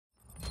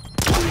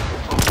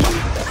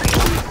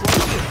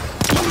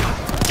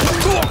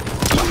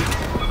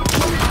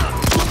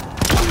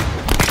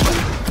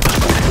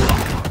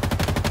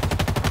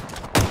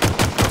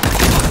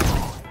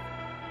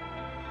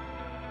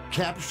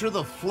Capture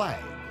the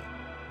flag.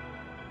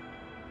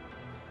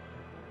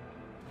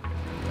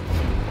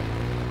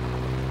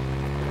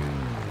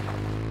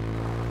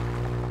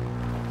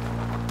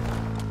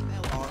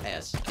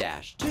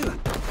 LRS-2.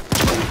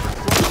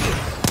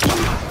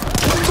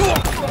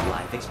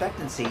 Life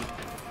expectancy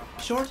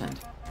shortened.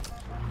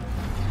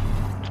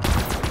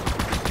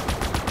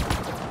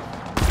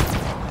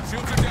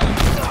 Shields are down.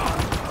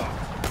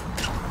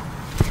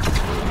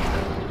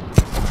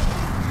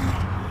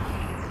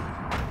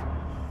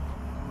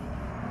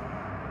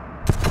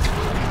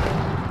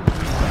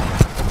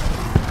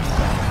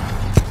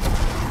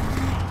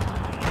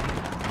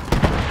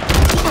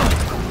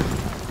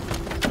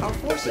 Our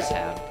forces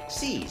have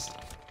seized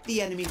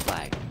the enemy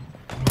flag.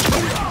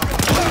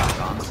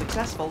 Bomb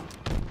successful.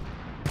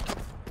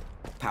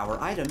 Power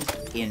items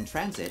in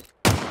transit.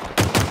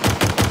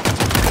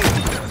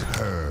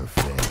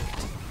 Perfect.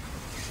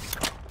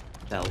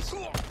 Bells.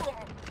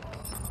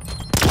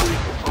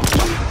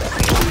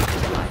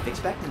 Life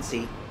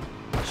expectancy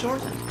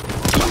shortened.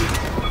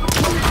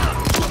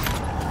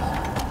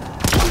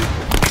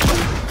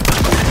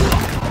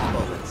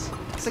 Bullets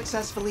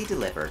successfully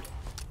delivered.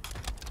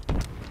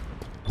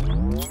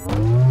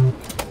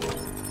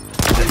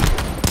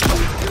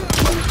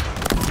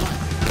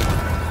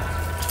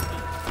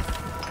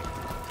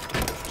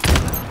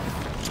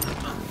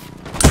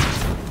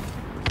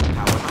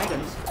 Power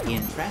items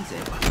in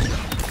transit.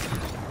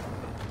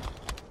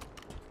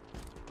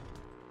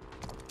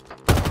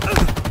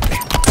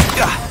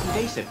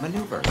 Evasive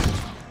maneuvers.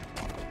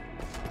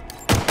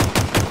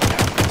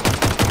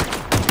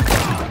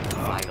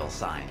 Vital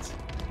signs.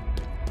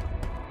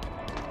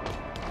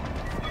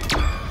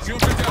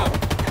 Shields are down.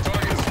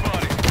 Target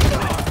spotted.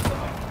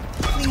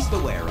 Please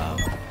beware of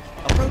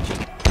approaching.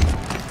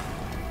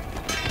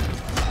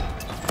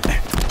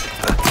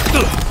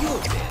 You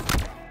have been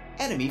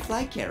enemy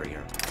flag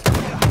carrier.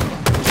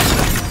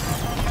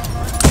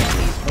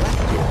 Please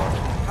collect your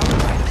power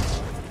items.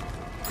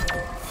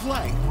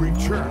 Flag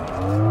returned.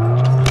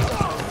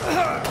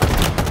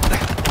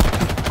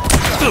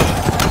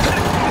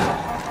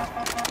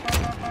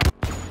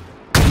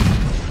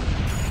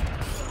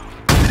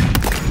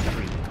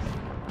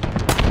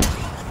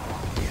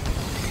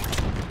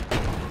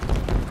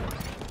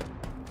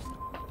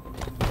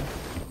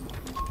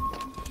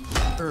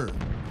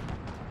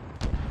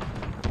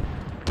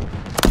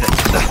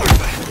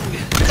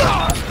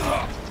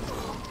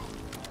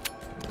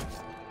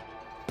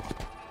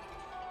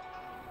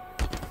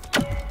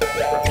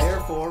 Prepare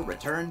for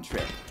return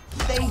trip.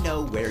 They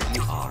know where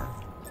you are.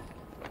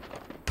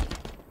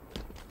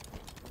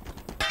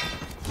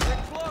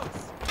 Get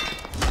close.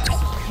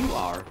 You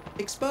are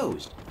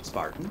exposed,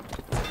 Spartan.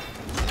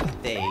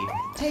 They've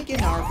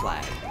taken our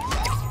flag.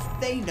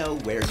 They know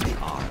where you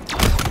are.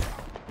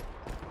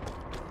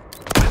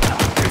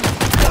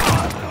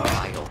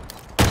 Vital.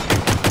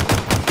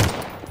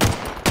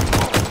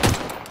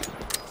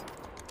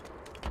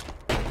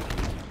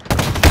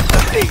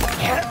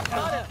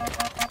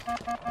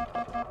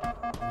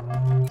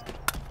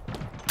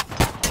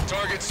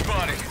 Target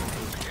spotted.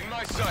 In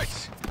my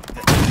sights.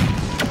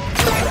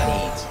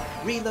 Needs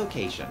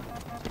relocation.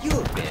 You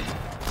have been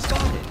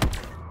spotted.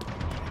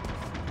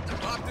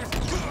 Pop this.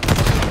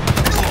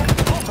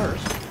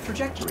 First,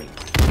 trajectory.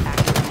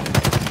 Active.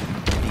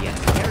 The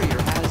enemy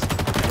carrier has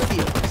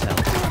revealed itself.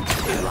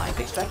 Life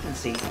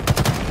expectancy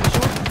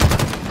shortened.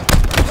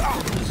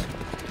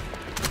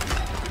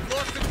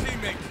 Lost a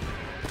teammate.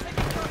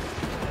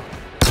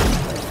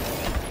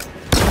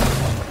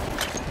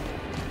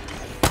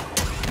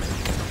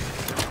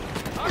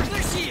 Arc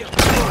the shield.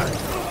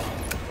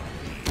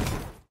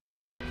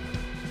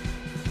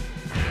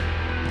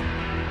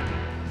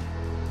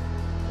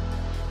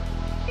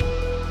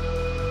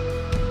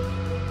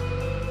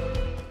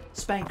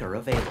 Spanker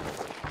available.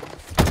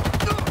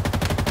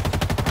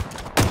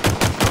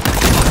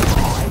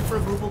 Life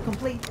removal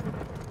complete.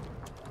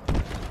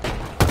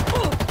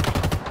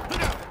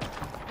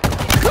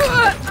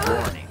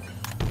 Warning.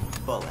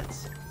 Bullets.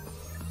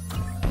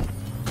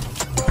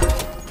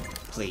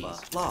 Please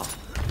lock.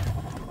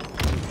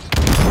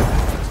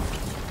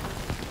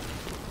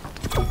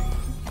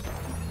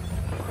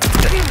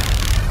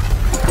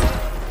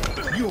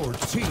 Your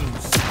team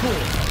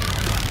scored.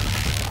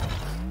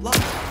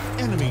 Lock.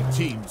 Enemy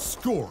team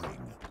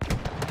scoring.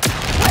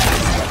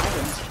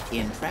 Items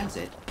in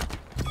transit.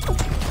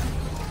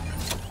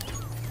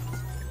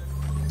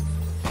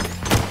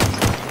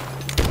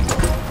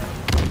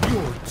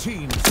 Your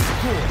team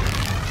scored.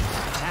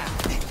 Attack.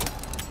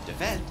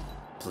 Defend.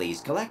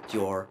 Please collect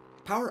your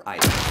power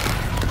items.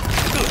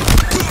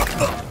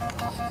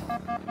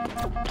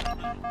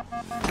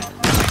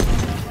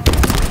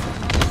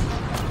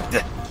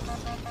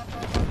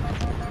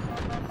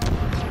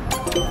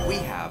 We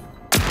have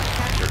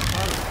captured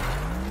target.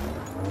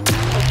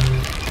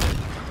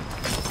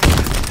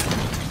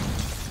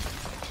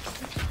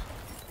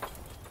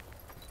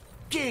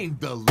 Gained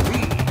the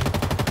lead.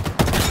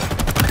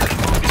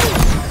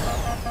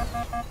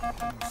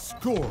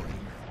 Scoring.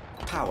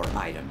 Power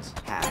items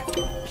have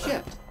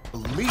shipped.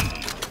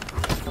 Lead.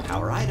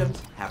 Our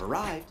items have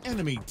arrived.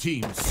 Enemy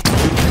team scoring.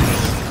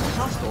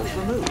 Hostiles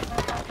removed.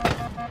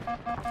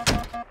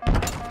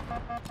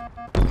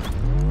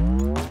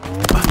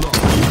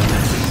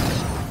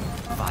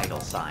 Vital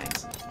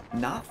signs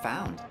not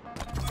found.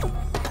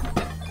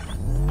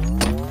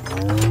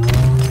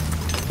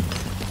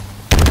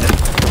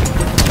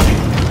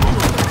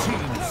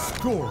 Team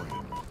scoring.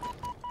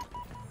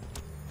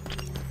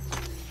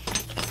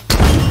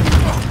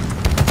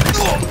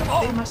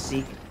 They must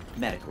seek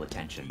medical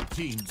attention.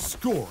 Team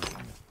scoring.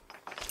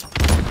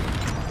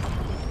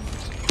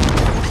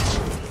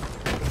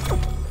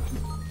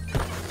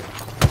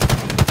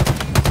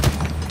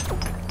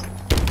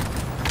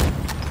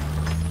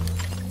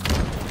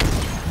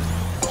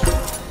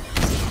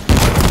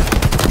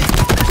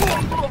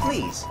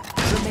 Please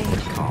remain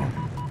calm.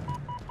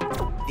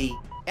 The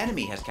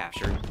enemy has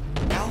captured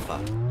Alpha.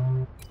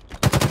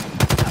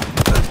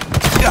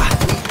 We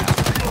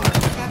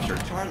have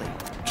captured Charlie.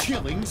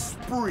 Killing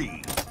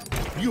spree.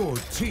 Your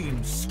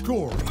team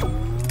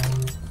scoring.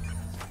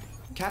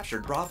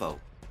 Captured Bravo.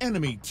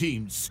 Enemy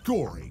team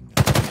scoring.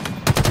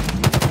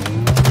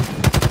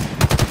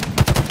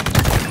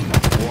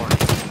 Warning.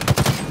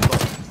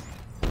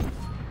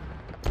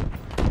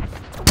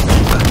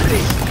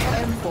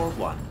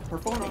 M41.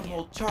 Performing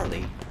hold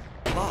Charlie.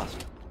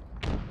 Lost.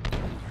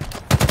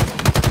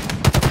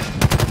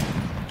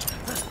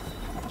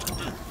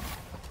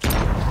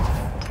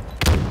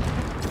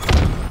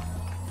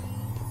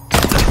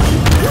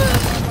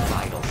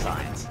 Vital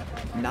signs.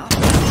 Not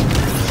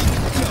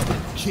Double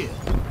kill.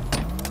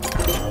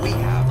 we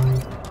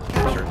have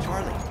captured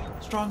Charlie.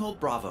 Stronghold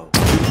Bravo.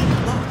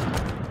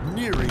 Lost.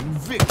 Nearing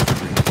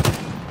victory.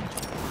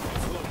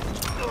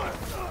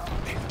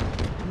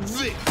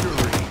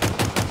 Victory.